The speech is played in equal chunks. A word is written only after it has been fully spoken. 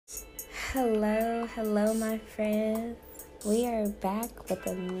Hello, my friends. We are back with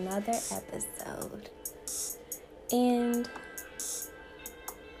another episode. And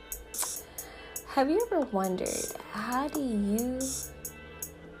have you ever wondered, how do you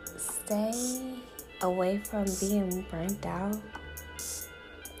stay away from being burnt out?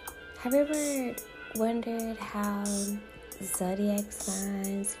 Have you ever wondered how zodiac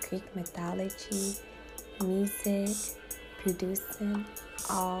signs, Greek mythology, music, producing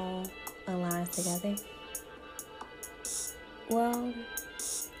all aligns together? Well,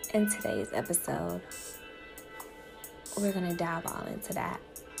 in today's episode, we're going to dive all into that.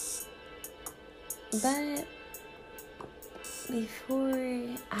 But before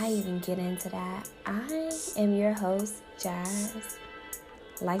I even get into that, I am your host, Jazz,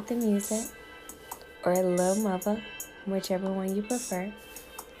 like the music, or Lil Mother, whichever one you prefer.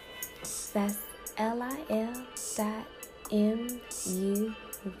 That's LIL.MUVA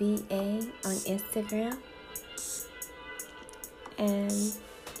on Instagram. And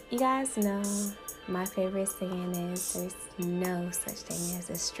you guys know my favorite saying is, there's no such thing as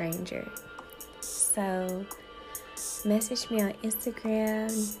a stranger. So message me on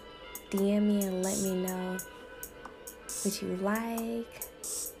Instagram, DM me and let me know what you like,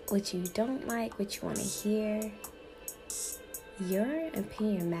 what you don't like, what you want to hear. Your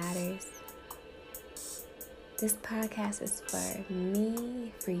opinion matters. This podcast is for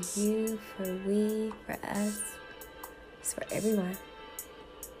me, for you, for we, for us. It's for everyone.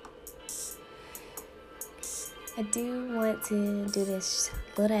 I do want to do this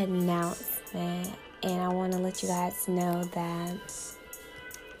little announcement, and I want to let you guys know that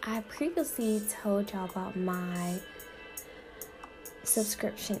I previously told y'all about my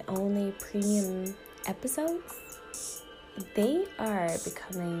subscription-only premium episodes. They are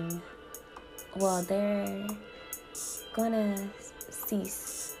becoming, they're gonna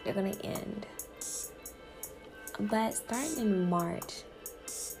cease. They're gonna end. But starting in March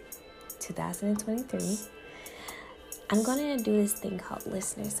 2023, I'm gonna do this thing called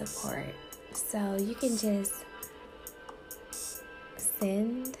listener support. So you can just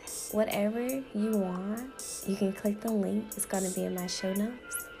send whatever you want. You can click the link. It's gonna be in my show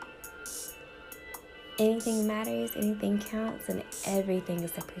notes. Anything matters, anything counts, and everything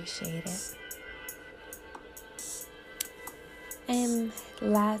is appreciated. And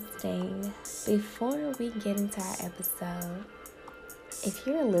last thing, before we get into our episode, if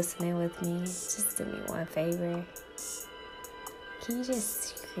you're listening with me, just do me one favor. Can you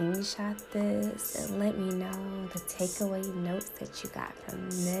just screenshot this and let me know the takeaway notes that you got from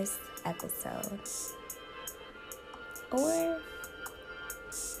this episode? Or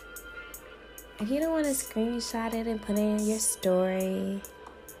if you don't want to screenshot it and put it in your story,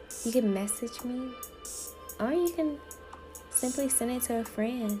 you can message me, or you can simply send it to a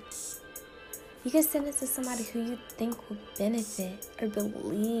friend. You can send it to somebody who you think will benefit or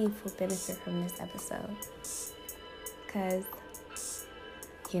believe will benefit from this episode. Because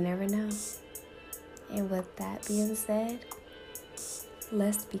you never know. And with that being said,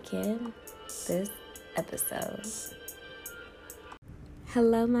 let's begin this episode.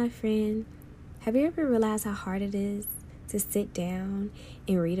 Hello, my friend. Have you ever realized how hard it is to sit down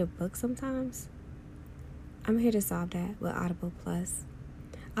and read a book sometimes? I'm here to solve that with Audible Plus.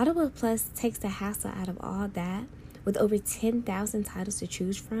 Audible Plus takes the hassle out of all that with over 10,000 titles to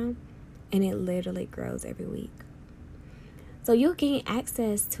choose from, and it literally grows every week. So you'll gain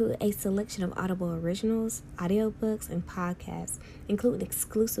access to a selection of Audible originals, audiobooks, and podcasts, including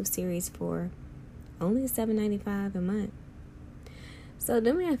exclusive series for only $7.95 a month. So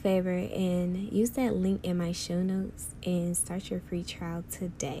do me a favor and use that link in my show notes and start your free trial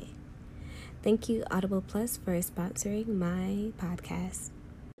today. Thank you, Audible Plus, for sponsoring my podcast.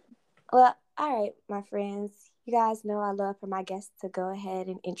 Well, all right, my friends. You guys know I love for my guests to go ahead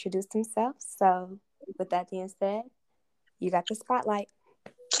and introduce themselves. So with that being said, you got the spotlight.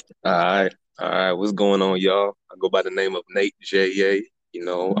 All right. What's going on, y'all? I go by the name of Nate J.A. I'm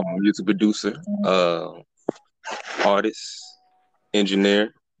a music producer, artist,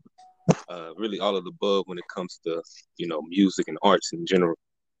 engineer, really all of the above when it comes to, music and arts in general.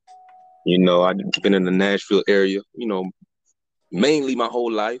 I've been in the Nashville area, mainly my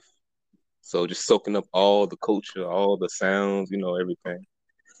whole life. So just soaking up all the culture, all the sounds, everything.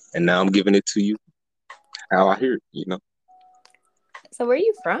 And now I'm giving it to you how I hear it, So where are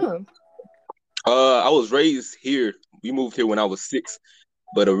you from? I was raised here. We moved here when I was 6,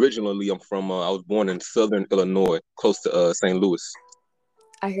 but originally I'm from. I was born in Southern Illinois, close to St. Louis.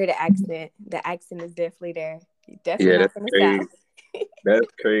 I hear the accent. The accent is definitely there. You're definitely not from the Hey, South. That's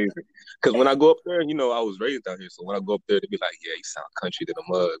crazy. Because when I go up there, I was raised down here. So when I go up there, they be like, yeah, you sound country to the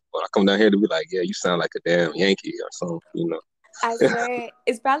mud. When I come down here, they be like, yeah, you sound like a damn Yankee or something. I swear,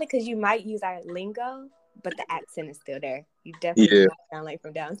 it's probably because you might use our lingo, but the accent is still there. You definitely do Yeah, not sound like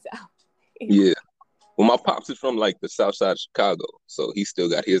from down south. yeah. Well, my pops is from like the south side of Chicago. So he still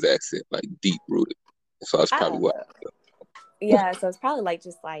got his accent like deep rooted. So that's probably Oh, why. yeah. So it's probably like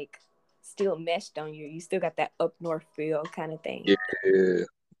just like still meshed on you. You still got that up north feel kind of thing. Yeah,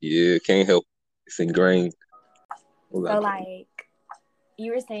 yeah. Can't help it. It's ingrained. So like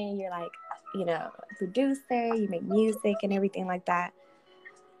you were saying, you're like, a producer. You make music and everything like that.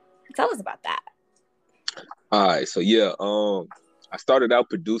 Tell us about that. All right. So yeah, I started out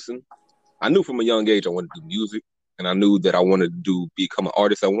producing. I knew from a young age I wanted to do music, and I knew that I wanted to become an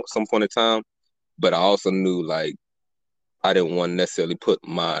artist at some point in time. But I also knew like I didn't want to necessarily put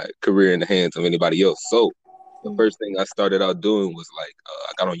my career in the hands of anybody else. So the first thing I started out doing was like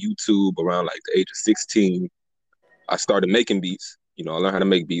I got on YouTube around like the age of 16. I started making beats. I learned how to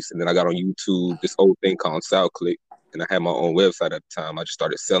make beats, and then I got on YouTube this whole thing called SoundClick, and I had my own website at the time. I just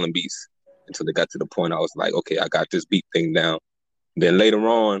started selling beats until it got to the point I was like, okay, I got this beat thing down. Then later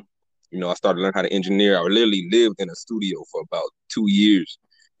on, I started learning how to engineer. I literally lived in a studio for about 2 years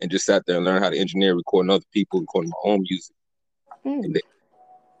and just sat there and learned how to engineer, recording other people, recording my own music. And then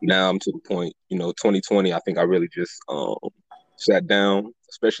now I'm to the point, 2020, I think I really just sat down,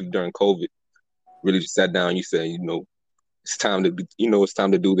 especially during COVID, really just sat down. You said, it's time to be, it's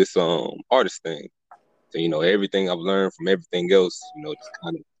time to do this artist thing. So, everything I've learned from everything else, just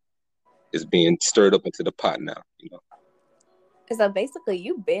kind of is being stirred up into the pot now. So basically,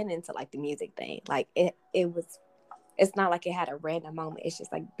 you've been into like the music thing. Like it's not like it had a random moment. It's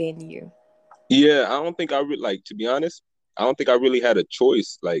just like been you. Yeah, I don't think like, to be honest, I don't think I really had a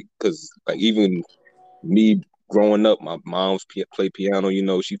choice. Like, cause like even me growing up, my mom's played piano.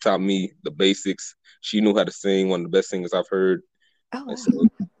 She taught me the basics. She knew how to sing, one of the best singers I've heard. Oh, And wow. so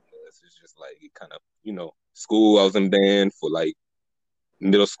it's just like it kind of, school. I was in band for like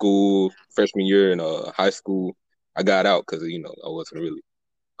middle school, freshman year, and high school. I got out because I wasn't really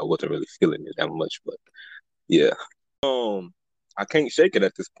feeling it that much. But yeah, I can't shake it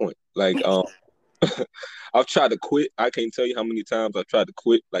at this point. Like I've tried to quit. I can't tell you how many times I've tried to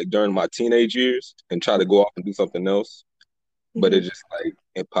quit, like during my teenage years, and try to go off and do something else. But it just like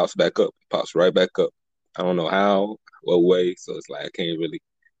it pops back up. It pops right back up. I don't know how, what way. So it's like I can't really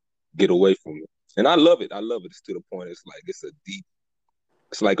get away from it. And I love it. I love it. It's to the point. It's like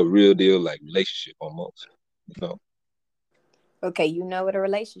it's like a real deal, like relationship almost. You know. Okay, with a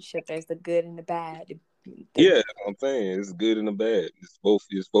relationship, there's the good and the bad. Yeah, that's what I'm saying. It's good and the bad. It's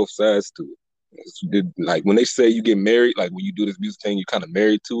both sides to it. Like when they say you get married, like when you do this music thing, you kind of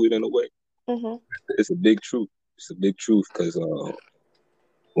married to it in a way. It's a big truth. It's a big truth because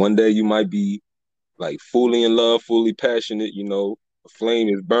one day you might be like fully in love, fully passionate. The flame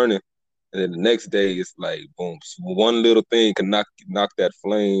is burning, and then the next day it's like boom, one little thing can knock that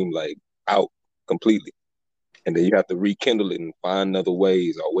flame like out completely, and then you have to rekindle it and find other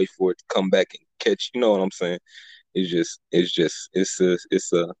ways or wait for it to come back and catch. You know what I'm saying? It's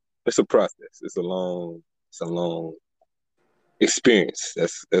a process. It's a long experience.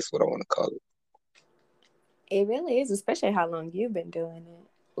 That's what I want to call it. It really is, especially how long you've been doing it.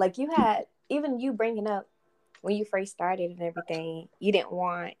 Like you had, even you bringing up when you first started and everything, you didn't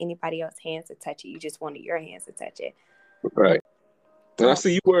want anybody else's hands to touch it. You just wanted your hands to touch it. Right. And I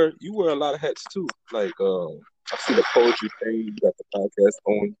see you wear a lot of hats too. Like I see the poetry thing. You got the podcast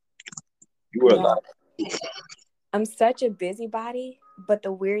going. You wear a lot. I'm such a busybody, but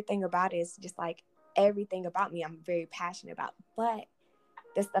the weird thing about it is just like everything about me I'm very passionate about. But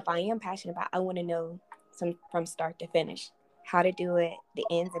the stuff I am passionate about, I want to know from start to finish, how to do it, the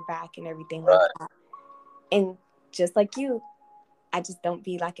ins and back and everything like that. And just like you, I just don't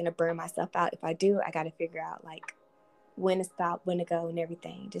be like gonna burn myself out. If I do, I got to figure out like when to stop, when to go, and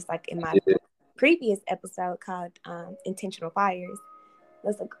everything. Just like in my previous episode called Intentional Fires,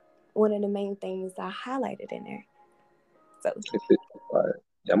 that's like one of the main things I highlighted in there. So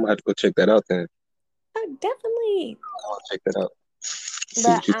yeah, I'm gonna have to go check that out then. oh, definitely. I'll check that out.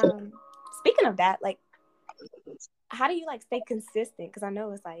 But speaking of that, like, how do you like stay consistent? Because I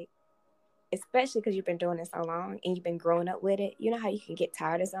know it's like, especially because you've been doing it so long and you've been growing up with it. You know how you can get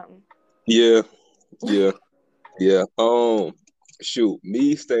tired of something? Yeah. Shoot,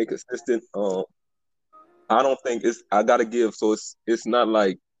 me staying consistent. I don't think I gotta give. So it's not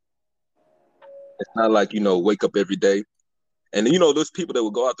like wake up every day. And there's people that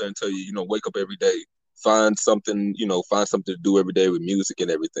will go out there and tell you, wake up every day, find something to do every day with music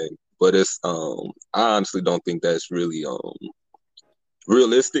and everything. But I honestly don't think that's really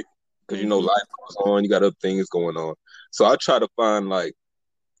realistic because Mm-hmm. life goes on. You got other things going on. So I try to find like,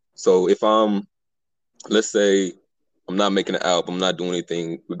 so if I'm, let's say, I'm not making an album, I'm not doing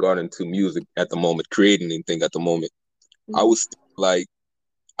anything regarding to music at the moment, creating anything at the moment. I Mm-hmm. was like,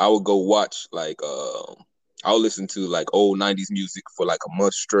 I would go watch like, I'll listen to like old '90s music for like a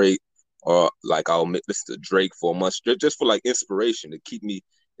month straight, or like listen to Drake for a month straight, just for like inspiration to keep me.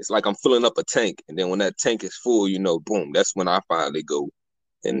 It's like I'm filling up a tank, and then when that tank is full, boom, that's when I finally go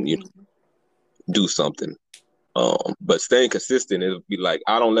and Mm-hmm. do something. But staying consistent, it'll be like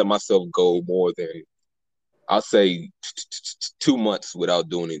I don't let myself go more than I'll say 2 months without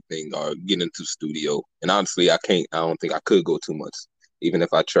doing anything or getting into the studio. And honestly, I can't. I don't think I could go 2 months, even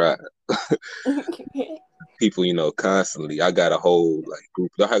if I tried. People, constantly. I got a whole like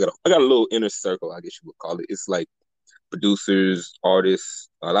group. I got a little inner circle, I guess you would call it. It's like producers, artists.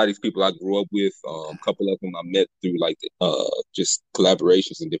 A lot of these people I grew up with. A couple of them I met through like just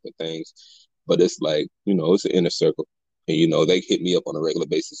collaborations and different things. But it's like it's an inner circle, and they hit me up on a regular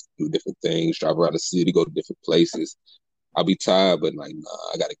basis, do different things, drive around the city, go to different places. I'll be tired, but like, nah,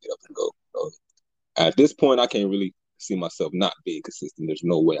 I gotta get up and go. So at this point, I can't really see myself not being consistent. There's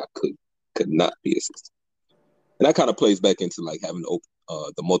no way I could not be consistent. And that kind of plays back into like having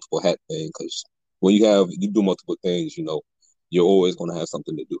the multiple hat thing, because when you do multiple things, you're always gonna have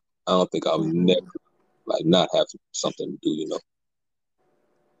something to do. I don't think I'll never Mm-hmm. like not have something to do.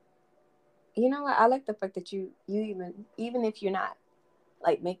 You know what? I like the fact that you even if you're not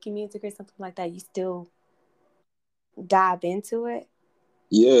like making music or something like that, you still dive into it.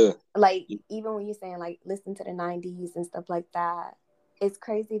 Yeah, Like even when you're saying like listen to the '90s and stuff like that, it's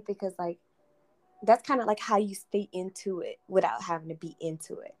crazy because like that's kind of like how you stay into it without having to be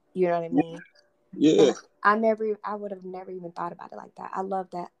into it. You know what I mean? yeah, And I would have never even thought about it like that. I love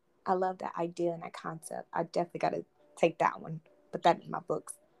that. I love that idea and that concept. I definitely got to take that one, put that in my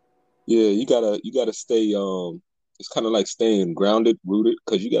books. yeah. You gotta stay. It's kind of like staying grounded, rooted,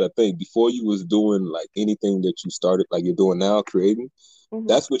 because you gotta think before you was doing like anything that you started, like you're doing now, creating. Mm-hmm.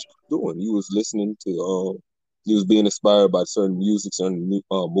 That's what you were doing. You was listening to you was being inspired by certain music, certain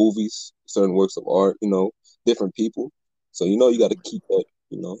movies, certain works of art, different people. So you got to keep that,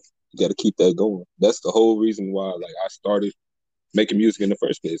 you got to keep that going. That's the whole reason why like I started making music in the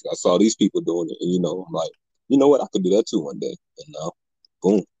first place. I saw these people doing it, and I'm like, you know what, I could do that too one day. And now,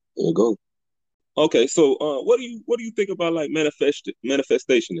 boom, there you go. Okay, so what do you think about like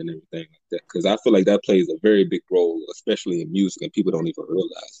manifestation and everything like that? Because I feel like that plays a very big role, especially in music, and people don't even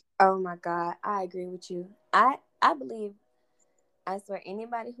realize. Oh my God, I agree with you. I believe, I swear,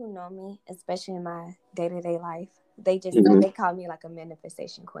 anybody who know me, especially in my day to day life, Hmm. they call me like a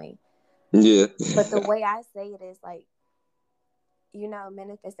manifestation queen. Yeah. But the way I say it is like,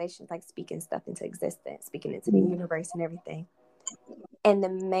 manifestation is like speaking stuff into existence, speaking into the universe and everything. And the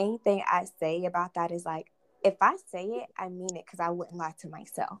main thing I say about that is like, if I say it, I mean it because I wouldn't lie to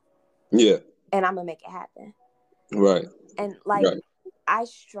myself, Yeah. and I'm gonna make it happen. Right. And like, Right. I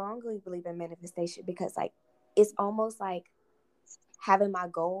strongly believe in manifestation because like, it's almost like having my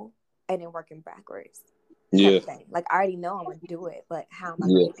goal and then working backwards kind Yeah. of thing. Like I already know I'm gonna do it, but how am I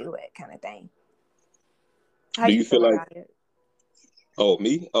Yeah. gonna do it kind of thing. How Do you you feel feel like? about it? Oh,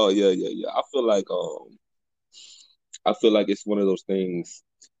 me? Oh, yeah, yeah, yeah. I feel like it's one of those things.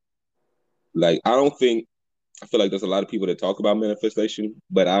 Like I don't think I feel like there's a lot of people that talk about manifestation,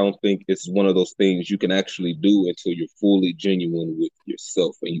 but I don't think it's one of those things you can actually do until you're fully genuine with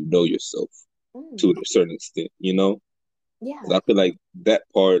yourself and you know yourself to Mm, a certain extent. 'Cause yeah. I feel like that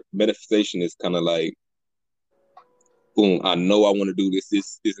part manifestation is kind of like, boom, I know I want to do this.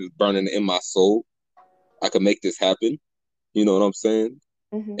 This is burning in my soul. I can make this happen. You know what I'm saying?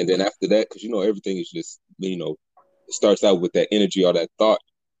 Hmm. And then after that, because everything is just, it starts out with that energy or that thought.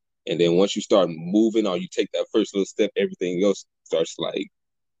 And then once you start moving or you take that first little step, everything else starts like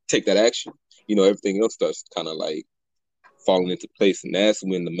take that action. Everything else starts kind of like falling into place. And that's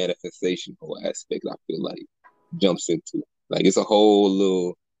when the manifestation whole aspect, I feel like, jumps into. Like it's a whole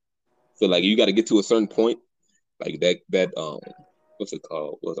little, feel like you got to get to a certain point, like that what's it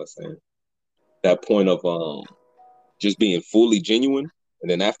called? What was I saying? That point of just being fully genuine. And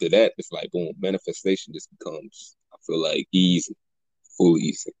then after that, it's like boom, manifestation just becomes, I feel like, easy, fully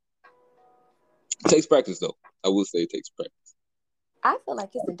easy. It takes practice though. I will say it takes practice. I feel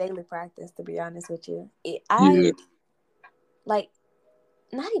like it's a daily practice, to be honest with you. Yeah, I like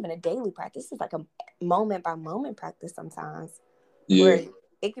not even a daily practice. It's like a moment by moment practice sometimes, yeah, where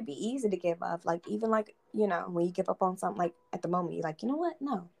it could be easy to give up. Like even like when you give up on something, like at the moment you're like, you know what?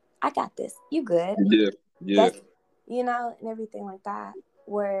 No, I got this. You good? yeah, yeah, That's and everything like that.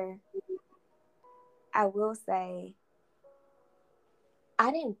 Where I will say I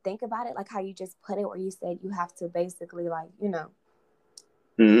didn't think about it like how you just put it, where you said you have to basically, like,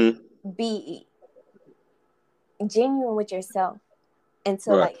 be genuine with yourself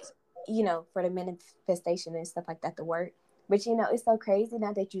until, Right. like, for the manifestation and stuff like that to work. But, it's so crazy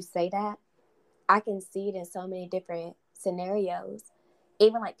now that you say that. I can see it in so many different scenarios.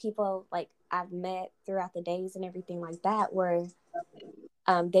 Even, like, people, like, I've met throughout the days and everything like that, where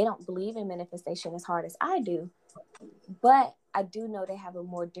they don't believe in manifestation as hard as I do. But I do know they have a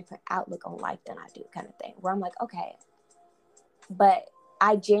more different outlook on life than I do, kind of thing. Where I'm like, okay, but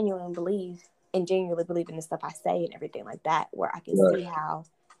I genuinely believe in the stuff I say and everything like that, where I can Right. see how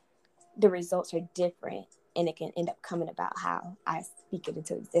the results are different and it can end up coming about how I speak it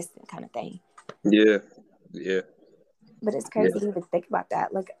into existence, kind of thing. Yeah. Yeah. But it's crazy to even think about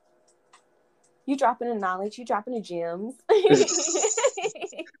that. Like, you dropping the knowledge, you dropping the gems.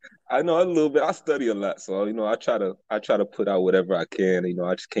 I know a little bit. I study a lot, so I try to put out whatever I can.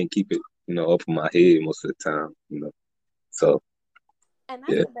 I just can't keep it, up in my head most of the time. So And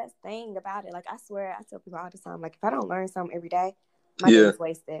that's yeah, the best thing about it. Like, I swear, I tell people all the time, like, if I don't learn something every day, my day yeah, is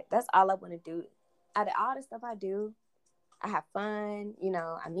wasted. That's all I want to do. Out of all the stuff I do, I have fun,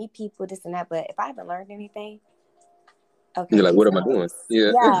 I meet people, this and that. But if I haven't learned anything, you're okay, like, it's what a am I doing? waste.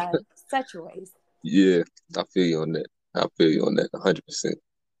 Yeah, Yeah, such a waste. yeah. I feel you on that. I feel you on that 100%.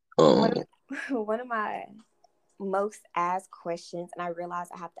 One of, one of my most asked questions, and I realize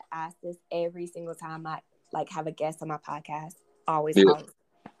I have to ask this every single time I, like, have a guest on my podcast, always, Yeah.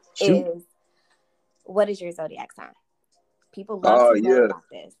 Shoot. is, what is your zodiac sign? People love Oh to know yeah. about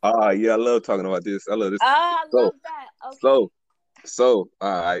this. Oh yeah. I love talking about this. I love this. Oh, I So love that. Okay.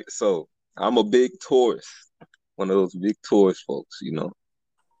 all right. So I'm a big Taurus. One of those big Taurus folks. This is how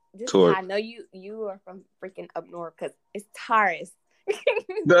Taurus. I know you are from freaking up north, because it's Taurus.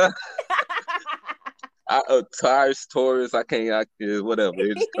 Taurus. I can't. Whatever.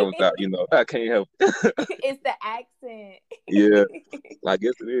 It just comes out. I can't help it. It's the accent. Yeah. I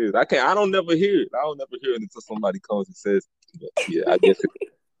guess it is. I can't. I don't never hear it. I don't never hear it until somebody comes and says, yeah, I guess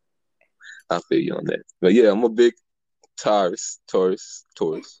I feel you on that. But yeah, I'm a big Taurus.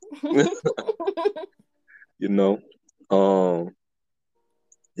 you know, um,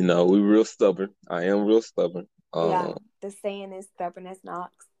 we real stubborn. I am real stubborn. Yeah, the saying is stubborn as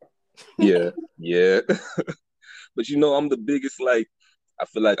Knox. Yeah, yeah. But I'm the biggest. Like, I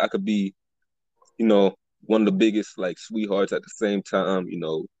feel like I could be, one of the biggest like sweethearts at the same time.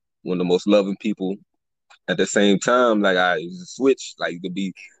 One of the most loving people at the same time. Like, I switch. Like,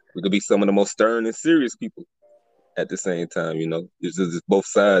 we could be some of the most stern and serious people at the same time. It's both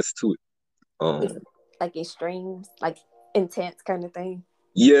sides to it. It's like extremes, like intense kind of thing.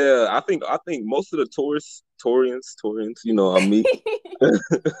 Yeah, I think most of the Taurians, I meet,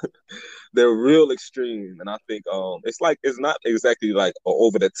 they're real extreme, and I think it's not exactly like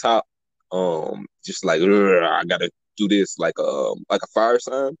over the top, just like I gotta do this like a fire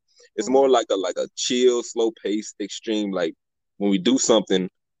sign. It's more like a chill, slow paced, extreme. Like, when we do something,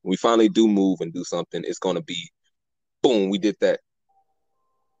 we finally do move and do something, it's gonna be boom, we did that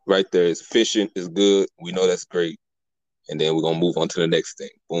right there. It's efficient, it's good. We know that's great, and then we're gonna move on to the next thing.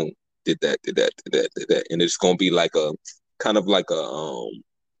 Boom, did that, and it's gonna be like a kind of like I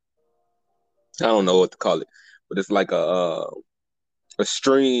don't know what to call it, but it's like a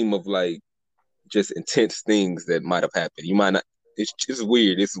stream of like just intense things that might have happened. You might not. It's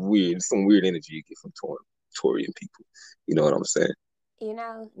weird. It's weird. It's some weird energy you get from Taurian people. You know what I'm saying?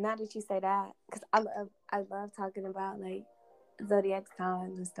 Now that you say that, because I love talking about, like, zodiac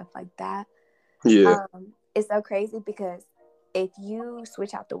signs and stuff like that. Yeah. It's so crazy because if you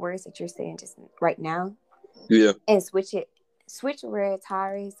switch out the words that you're saying just right now, Yeah. and switch where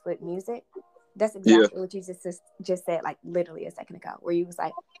Taurus with music, that's Yeah. exactly what you just said, like, literally a second ago, where you was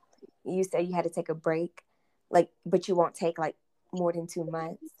like, you said you had to take a break, like, but you won't take, like, more than 2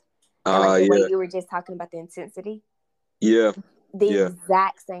 months. And, like, the way Yeah. you were just talking about the intensity, Yeah. the Yeah.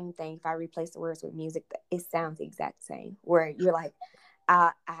 exact same thing. If I replace the words with music, it sounds the exact same. Where you're like,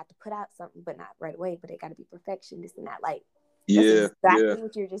 I have to put out something, but not right away. But it got to be perfection, this and that. Like, that's Yeah. exactly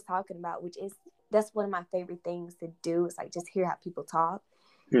what you're just talking about. That's one of my favorite things to do. Is like just hear how people talk.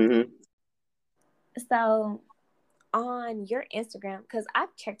 Mm-hmm. So on your Instagram, because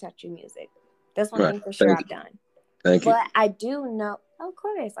I've checked out your music. That's one Right. thing for sure Thank I've you. done. Thank you. But I do know, of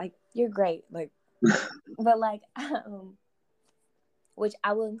course, like, you're great. Like, but like, which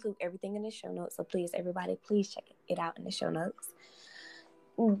I will include everything in the show notes. So please, everybody, please check it out in the show notes.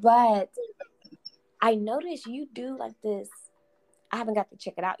 But I noticed you do like this. I haven't got to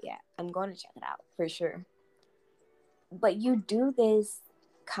check it out yet. I'm going to check it out for sure. But you do this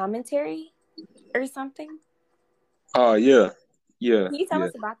commentary or something? Yeah. Yeah, Can you tell yeah,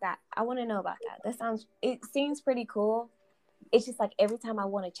 us about that? I want to know about that. It seems pretty cool. It's just like every time I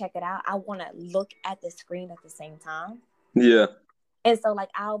want to check it out, I want to look at the screen at the same time. yeah. And so like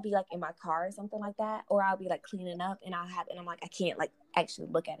I'll be like in my car or something like that, or I'll be like cleaning up and I'm like, I can't like actually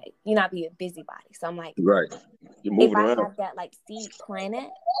look at it. You know, I'll be a busybody. So I'm like, Right. You're if moving I around. have that like seed planted,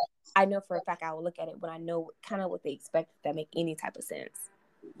 I know for a fact I will look at it when I know kind of what they expect that make any type of sense.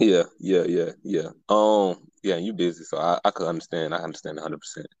 Yeah, yeah, yeah, yeah. Yeah, you busy, so I could understand. I understand 100%.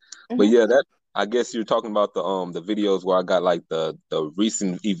 But Mm-hmm. yeah, that I guess you're talking about the videos where I got like the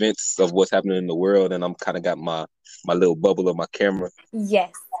recent events of what's happening in the world, and I'm kind of got my little bubble of my camera.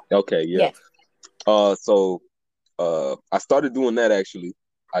 Yes. Okay, yeah. Yes. So I started doing that actually.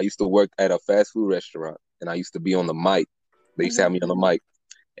 I used to work at a fast food restaurant, and I used to be on the mic. They used to have Mm-hmm. me on the mic,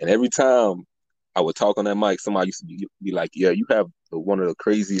 and every time I would talk on that mic, somebody used to be like, "Yeah, you have one of the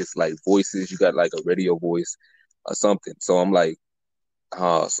craziest like voices. You got like a radio voice or something." So I'm like,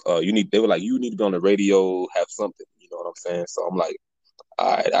 you need." They were like, "You need to be on the radio, have something." You know what I'm saying? So I'm like,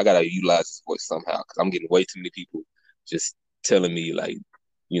 "All right, I gotta utilize this voice somehow because I'm getting way too many people just telling me like,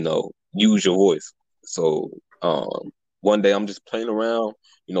 use your voice." So one day I'm just playing around,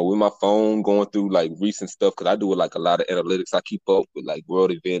 with my phone, going through like recent stuff because I do like a lot of analytics. I keep up with like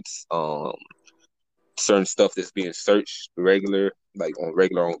world events, certain stuff that's being searched regular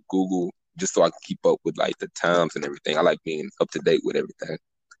on Google, just so I can keep up with like the times and everything. I like being up to date with everything.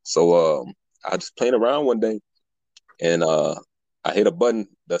 So I just playing around one day, and I hit a button,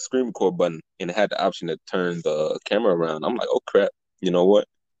 the screen record button, and it had the option to turn the camera around. I'm like, oh crap, you know what?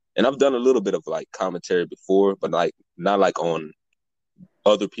 And I've done a little bit of like commentary before, but like not like on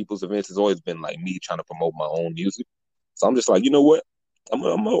other people's events. It's always been like me trying to promote my own music. So I'm just like, you know what? I'm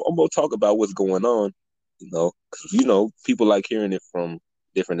gonna talk about what's going on, because people like hearing it from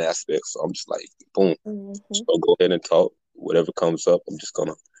different aspects. So I'm just like, boom, Mm-hmm. just gonna go ahead and talk. Whatever comes up, I'm just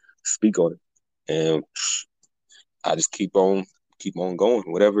gonna speak on it, and I just keep on going.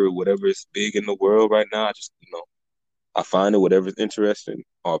 Whatever is big in the world right now, I just I find it whatever's interesting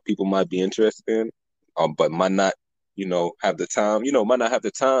or people might be interested in, but might not have the time. Might not have the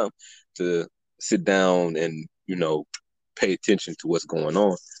time to sit down and pay attention to what's going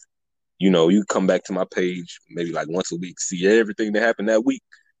on. You come back to my page maybe like once a week, see everything that happened that week.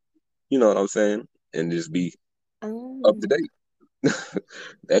 You know what I'm saying, and just be up to Um, date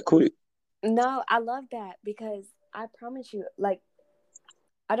that quick. no, I love that because I promise you, like,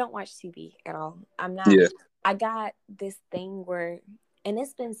 I don't watch TV at all. I'm not. Yeah, I got this thing where, and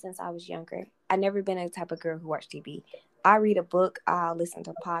it's been since I was younger. I never been a type of girl who watched TV. I read a book. I listen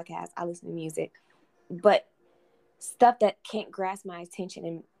to podcasts. I listen to music, but stuff that can't grasp my attention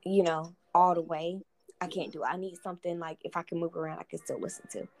and all the way, I can't do it. I need something like if I can move around, I can still listen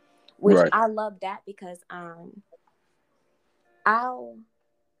to. Which right, I love that because I'll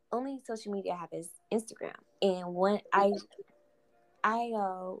only social media I have is Instagram, and when I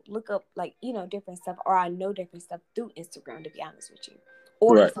look up like different stuff, or I know different stuff through Instagram. To be honest with you,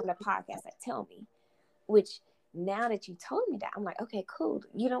 or right. from the podcast that tell me. Which now that you told me that, I'm like, okay, cool.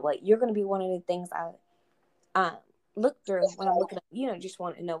 You know what? You're gonna be one of the things I um look through when I'm looking up. Just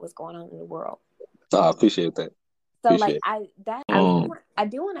want to know what's going on in the world. I appreciate that. So like Appreciate I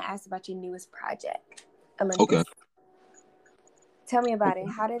do want to ask about your newest project, Okay. Olympus. Tell me about it.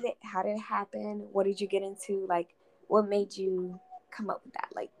 How did it happen? What did you get into? Like, what made you come up with that?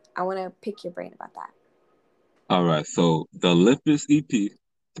 Like, I want to pick your brain about that. All right. So the Olympus EP is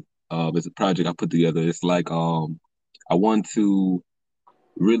a project I put together. It's like I want to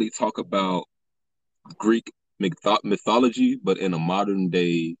really talk about Greek mythology, but in a modern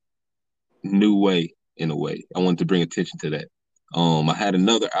day new way. In a way, I wanted to bring attention to that. I had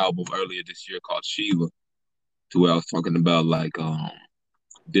another album earlier this year called Shiva, to where I was talking about like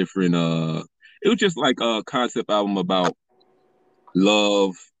different it was just like a concept album about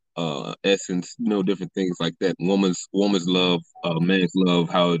love, essence, different things like that. Woman's love, man's love,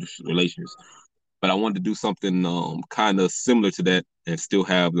 how it's relations. But I wanted to do something kind of similar to that and still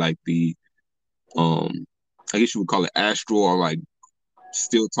have like the um I guess you would call it astral, or like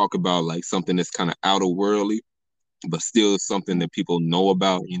still talk about like something that's kind of outer worldly, but still something that people know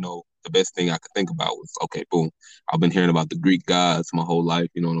about. The best thing I could think about was, okay, boom, I've been hearing about the Greek gods my whole life.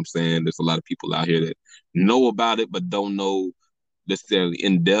 You know what I'm saying? There's a lot of people out here that know about it, but don't know necessarily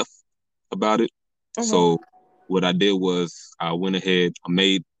in depth about it. Mm-hmm. So what I did was I went ahead, I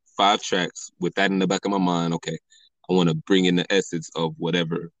made 5 tracks with that in the back of my mind. Okay, I want to bring in the essence of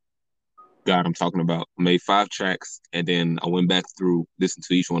whatever God I'm talking about. I made 5 tracks, and then I went back through, listened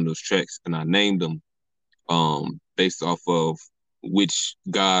to each one of those tracks, and I named them based off of which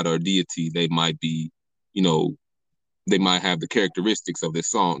god or deity they might be, you know, they might have the characteristics of this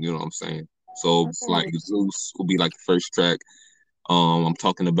song. You know what I'm saying? So it's like Mm. Zeus will be like the first track. I'm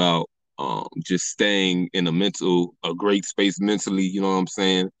talking about just staying in a great space mentally. You know what I'm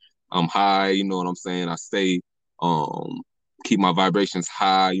saying? I'm high. You know what I'm saying? I stay um keep my vibrations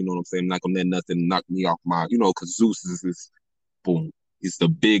high. You know what I'm saying? Not gonna let nothing knock me off my. Because Zeus is this boom. He's the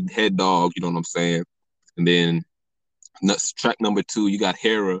big head dog. You know what I'm saying? And then track number 2, you got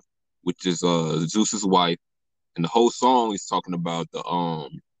Hera, which is Zeus's wife, and the whole song is talking about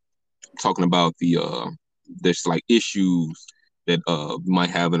there's like issues that might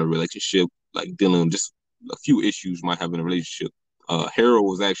have in a relationship, like dealing just a few issues might have in a relationship. Hera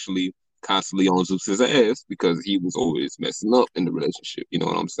was actually constantly on Zeus's ass because he was always messing up in the relationship. You know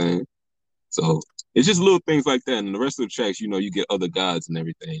what I'm saying? So it's just little things like that. And the rest of the tracks, you get other gods and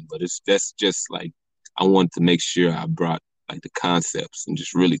everything. But that's just like I wanted to make sure I brought like the concepts and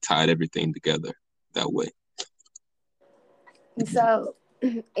just really tied everything together that way. So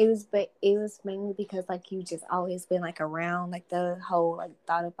it was mainly because like you just always been like around like the whole like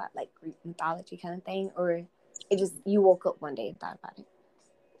thought about like Greek mythology kind of thing, or it just you woke up one day and thought about it.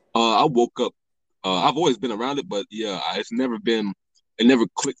 I woke up. I've always been around it, but yeah, it never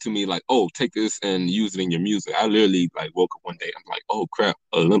clicked to me like, oh, take this and use it in your music. I literally like woke up one day. I'm like, oh crap,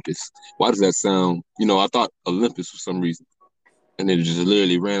 Olympus. Why does that sound? I thought Olympus for some reason, and then it just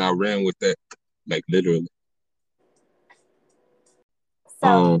literally ran. I ran with that, like literally. So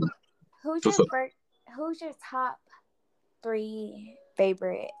Um, who's what's your up? who's your top 3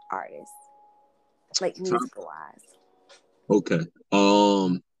 favorite artists, like Top. musical wise? Okay.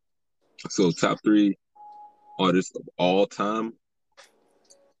 So top 3 artists of all time.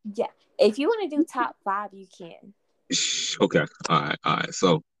 Yeah, if you want to do top 5, you can. Okay. All right. All right.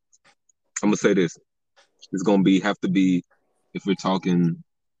 So I'm gonna say this. It's gonna have to be if we're talking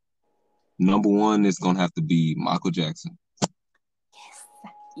number 1. It's gonna have to be Michael Jackson.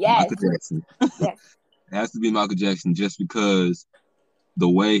 Yes. Michael Jackson. Yes. It has to be Michael Jackson just because the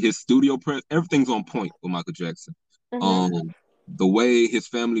way his studio press, everything's on point with Michael Jackson. Mm-hmm. The way his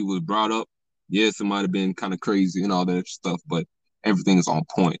family was brought up, yes, it might have been kind of crazy and all that stuff, but everything is on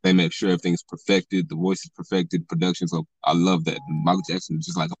point. They make sure everything's perfected, the voice is perfected, production. So I love that. Michael Jackson is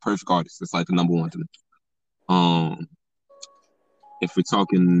just like a perfect artist. It's like the number 1 to me. If we're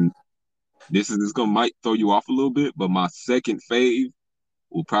talking, this gonna might throw you off a little bit, but my second fave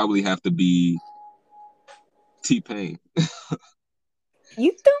will probably have to be T-Pain.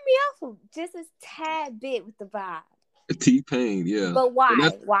 You threw me off just a tad bit with the vibe. T-Pain, yeah. But And why?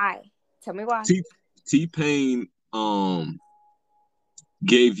 that's Why? Tell me why. T-Pain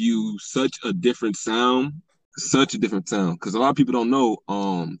gave you such a different sound. Such a different sound. Because a lot of people don't know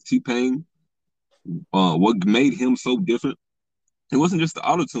T-Pain, what made him so different. It wasn't just the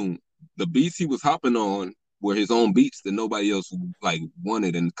auto-tune. The beats he was hopping on were his own beats that nobody else like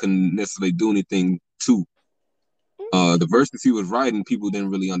wanted and couldn't necessarily do anything to. The verses he was writing, people didn't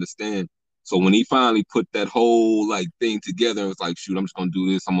really understand. So when he finally put that whole like thing together, it was like, shoot, I'm just gonna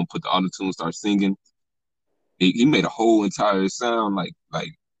do this. I'm gonna put the auto tune, start singing. He made a whole entire sound like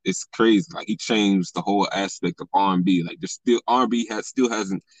it's crazy. Like he changed the whole aspect of R&B. Like there's still R&B still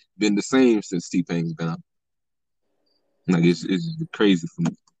hasn't been the same since T-Pain's been out. Like it's crazy for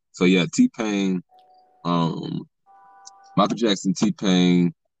me. So yeah, T-Pain, um, Michael Jackson,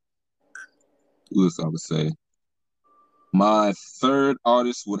 T-Pain. Who else I would say? My third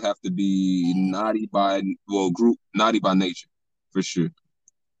artist would have to be Naughty by Nature, for sure.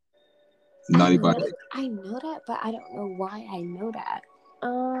 Naughty by Nature. I know that, but I don't know why I know that.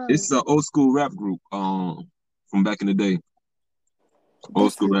 It's an old school rap group from back in the day. Old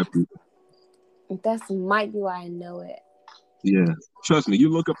That's school rap group. might be why I know it. Yeah. Trust me, you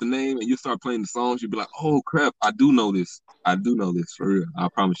look up the name and you start playing the songs, you'll be like, oh crap, I do know this. I do know this for real. I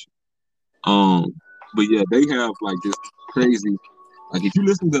promise you. But yeah, they have like this crazy, like if you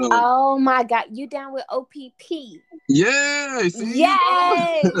listen to Oh my god, you down with OPP? yeah, see,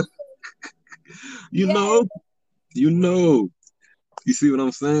 Yes. you Yes. know, you know. You see what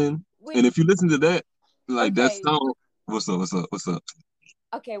I'm saying? Which And if you listen to that, like that okay, song, what's up, what's up, what's up?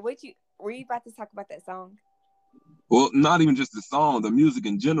 okay. Were you about to talk about that song? Well, not even just the song, the music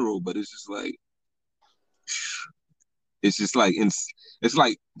in general, but it's just like it's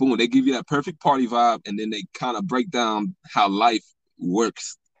like boom, they give you that perfect party vibe, and then they kind of break down how life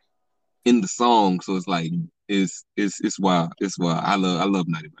works in the song. So it's like it's wild, it's wild. I love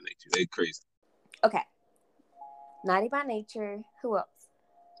Naughty by Nature. They crazy. Okay, Naughty by Nature. Who else?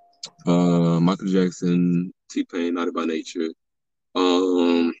 Michael Jackson, T-Pain, Naughty by Nature.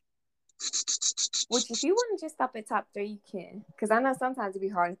 Um, Which, if you want to just stop at top 3, you can. Because I know sometimes it'd be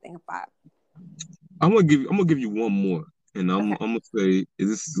hard to think of 5. I'm gonna give you one more, and Okay. I'm gonna say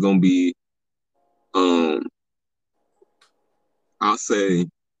this is gonna be um I'll say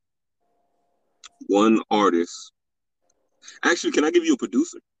one artist. Actually, can I give you a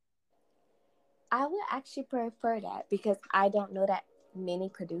producer? I would actually prefer that because I don't know that many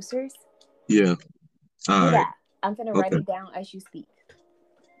producers. Yeah. All Do right. that. I'm gonna write Okay. it down as you speak.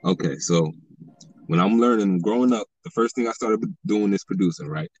 Okay. So when I'm learning, growing up, the first thing I started doing is producing,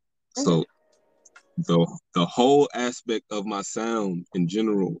 right? Mm-hmm. So the whole aspect of my sound in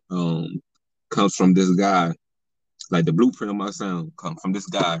general comes from this guy. Like the blueprint of my sound comes from this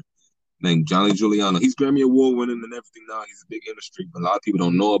guy named Johnny Giuliano. He's Grammy Award winning and everything now. He's a big industry, but a lot of people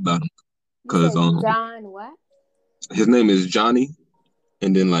don't know about him You because said John what? his name is Johnny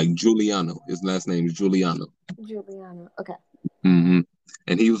and then like Giuliano. His last name is Giuliano. Giuliano. Okay. Hmm.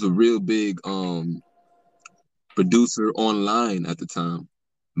 And he was a real big producer online at the time,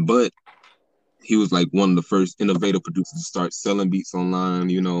 but he was like one of the first innovative producers to start selling beats online.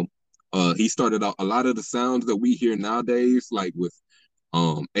 He started out a lot of the sounds that we hear nowadays, like with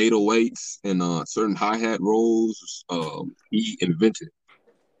 808s and certain hi-hat rolls. He invented.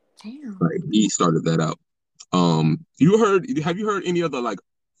 Damn. Like he started that out. Have you heard any other like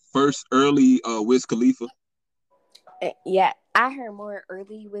first early Wiz Khalifa? Yeah, I heard more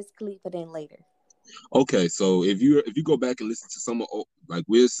early Wiz Khalifa than later. Okay, so if you go back and listen to some of like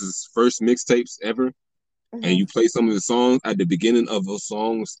Wiz's first mixtapes ever, and Mm-hmm. you play some of the songs at the beginning of those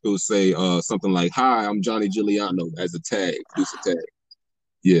songs, it will say something like "Hi, I'm Johnny Giuliano" as a tag, producer tag.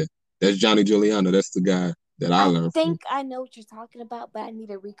 Yeah, that's Johnny Giuliano. That's the guy that I I learned from. think I know what you're talking about, but I need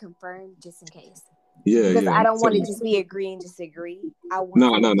to reconfirm just in case. Yeah, Because yeah. I I'm don't want telling to you. just be agree and disagree. I want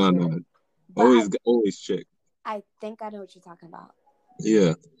No, to no, make no, sure. no. But Always check. I think I know what you're talking about.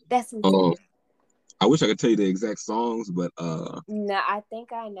 Yeah. That's Um, insane. I wish I could tell you the exact songs, but No, I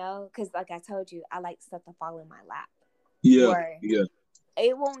think I know because, like I told you, I like stuff to fall in my lap. yeah, Where yeah,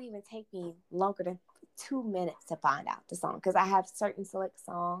 it won't even take me longer than 2 minutes to find out the song because I have certain select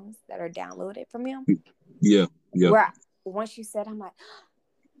songs that are downloaded from him. yeah, yeah, Where once you said, I'm like,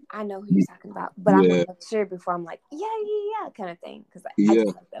 I know who you're talking about, but I'm yeah, gonna make sure before I'm like, yeah, kind of thing, because I yeah.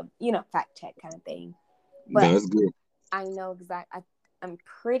 just like the fact check kind of thing. But That's good. I know exactly. I'm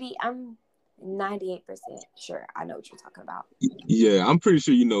 98% sure I know what you're talking about. Yeah, I'm pretty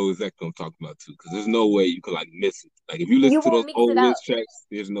sure you know exactly what I'm talking about too, because there's no way you could like miss it. Like if you listen You to those won't mix it old Wiz up. tracks,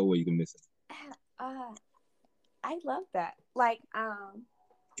 there's no way you can miss it. Uh, I love that. Like,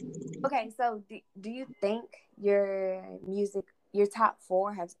 okay, so do you think your top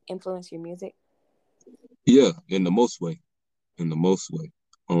four has influenced your music? Yeah, in the most way. In the most way.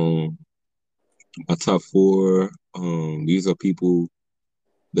 Um, my top four. These are people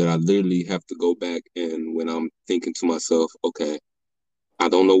that I literally have to go back and when I'm thinking to myself, okay, I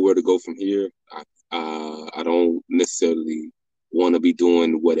don't know where to go from here. I don't necessarily want to be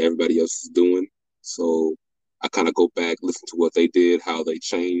doing what everybody else is doing. So I kind of go back, listen to what they did, how they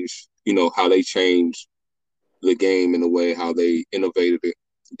changed, how they changed the game in a way, how they innovated it,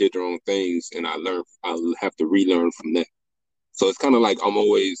 did their own things, and I have to relearn from that. So it's kind of like I'm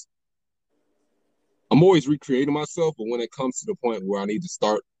always recreating myself, but when it comes to the point where I need to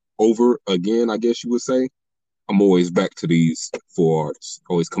start over again, I guess you would say, I'm always back to these four artists.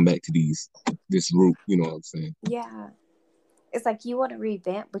 Always come back to this route. You know what I'm saying? Yeah, it's like you want to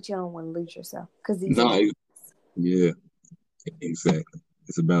revamp, but you don't want to lose yourself because these are Nah, the. yeah, exactly.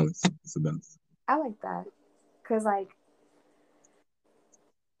 It's a balance. It's a balance. I like that because like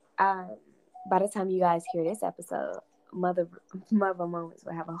um, by the time you guys hear this episode, mother moments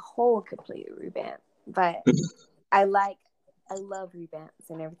will have a whole complete revamp. But I like I love revamps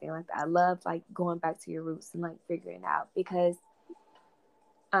and everything like that. I love like going back to your roots and like figuring out because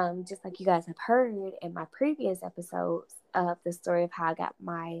just like you guys have heard in my previous episodes of the story of how I got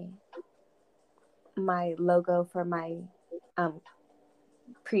my logo for my um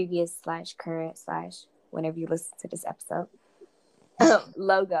previous slash current slash whenever you listen to this episode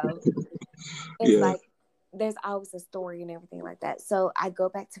logo. It's Yeah, like there's always a story and everything like that. So I go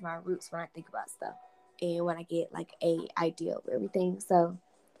back to my roots when I think about stuff and when I get like a idea of everything. So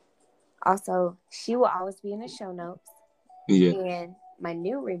also she will always be in the show notes yeah, and my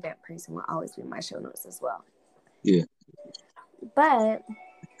new revamp person will always be in my show notes as well. yeah. But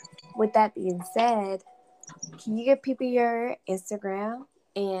with that being said, can you give people your Instagram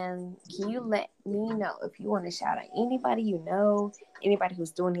and can you let me know if you want to shout out anybody you know, anybody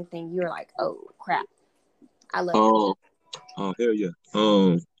who's doing anything you're like, oh crap, I love them. Um, hell yeah.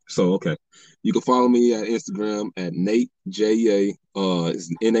 So okay, you can follow me at Instagram at Nate Jay. It's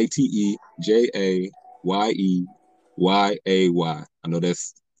NateJayY. I know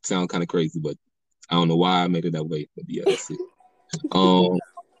that's sound kind of crazy, but I don't know why I made it that way, but yeah, that's it. Um,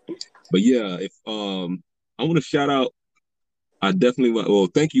 but yeah, if I want to shout out. I definitely want. Well,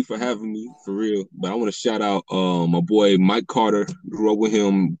 thank you for having me for real. But I want to shout out my boy Mike Carter. Grew up with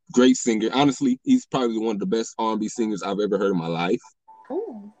him. Great singer. Honestly, he's probably one of the best R&B singers I've ever heard in my life.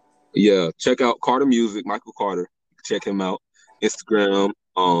 Ooh. Yeah, check out Carter Music, Michael Carter. Check him out. Instagram,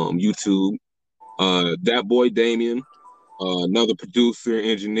 YouTube. That boy Damien, another producer,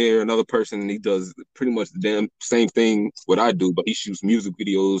 engineer, another person. He does pretty much the damn same thing what I do, but he shoots music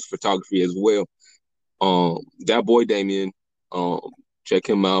videos, photography as well. That boy Damien, um, check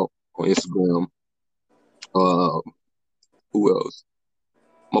him out on Instagram. Um, who else?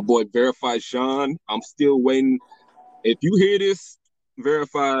 My boy Verified Sean. I'm still waiting. If you hear this,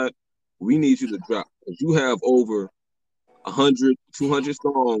 Verified, we need you to drop. If you have over 100, 200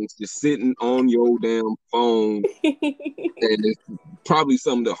 songs just sitting on your damn phone, and it's probably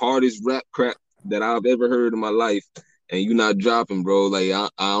some of the hardest rap crap that I've ever heard in my life, and you not dropping, bro. Like I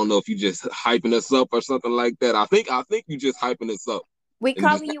don't know if you just hyping us up or something like that. I think you just hyping us up. We And just,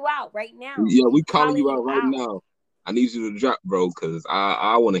 calling you out right now. yeah, We we calling calling you you out right out. now. I need you to drop, bro, because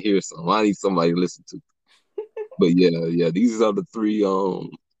I want to hear some. I need somebody to listen to. But yeah, these are the three.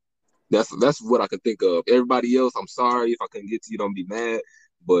 That's what I can think of. Everybody else, I'm sorry if I couldn't get to you. Don't be mad.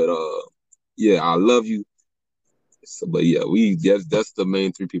 But yeah, I love you. So, but yeah, that's the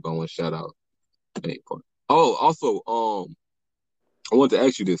main three people I want to shout out. Main part. Oh, also, I want to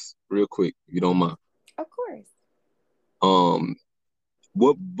ask you this real quick, if you don't mind. Of course. Um,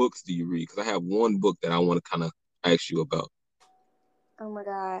 what books do you read? Because I have one book that I want to kind of ask you about. Oh my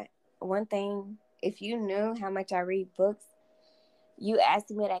God. One thing, if you knew how much I read books, you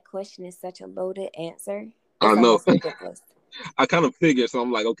asking me that question is such a loaded answer. I It's know. almost ridiculous. I kind of figured, so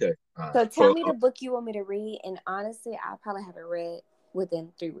I'm like, okay. All right. So tell me the book you want me to read, and honestly, I probably haven't read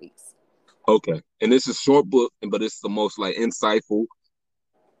within 3 weeks. Okay, and it's a short book, but it's the most like insightful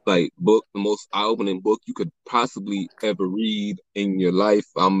like book, the most eye-opening book you could possibly ever read in your life.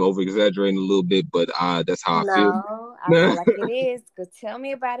 I'm over exaggerating a little bit, but that's how I feel. No, I feel like it is. Go tell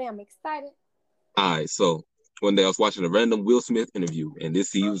me about it. I'm excited. All right, so one day I was watching a random Will Smith interview, and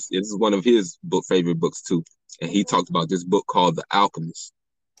this is one of his favorite books too, and he talked about this book called The Alchemist.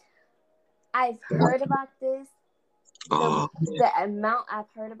 I've heard about this. Oh, The amount I've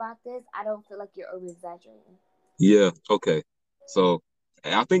heard about this, I don't feel like you're over exaggerating. yeah, okay. So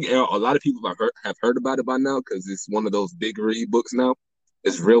I think a lot of people have heard about it by now because it's one of those big read books now.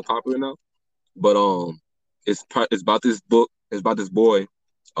 It's real popular now. But it's about this book. It's about this boy.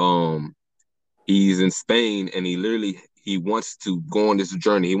 Um, he's in Spain, and he wants to go on this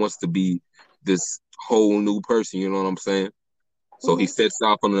journey. He wants to be this whole new person. You know what I'm saying? So he sets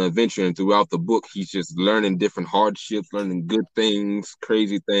off on an adventure, and throughout the book, he's just learning different hardships, learning good things,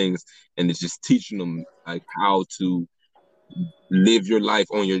 crazy things, and it's just teaching him like how to live your life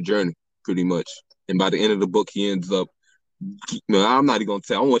on your journey, pretty much. And by the end of the book, he ends up. No, I'm not even gonna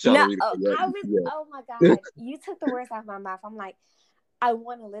tell. I want y'all No, to read it. oh my God, you took the words out of my mouth. I'm like, I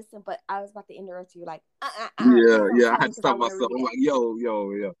want to listen, but I was about to interrupt you. Like, Yeah. I tell me had to because I stop want to myself. read I'm it. like,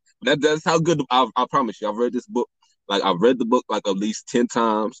 yo. That's how good. I promise you. I've read this book. Like I've read the book like at least 10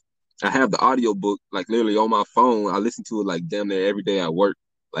 times. I have the audio book like literally on my phone. I listen to it like damn near every day at work.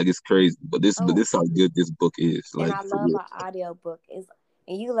 Like it's crazy. But Oh, this how good this book is. and Like I for love real. our audio book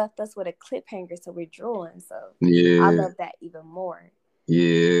and you left us with a cliffhanger, so we're drawing. So I Yeah. love that even more.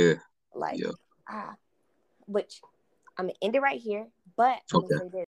 Yeah. Like Yeah. which I'm gonna end it right here, but I'm gonna Okay. say this.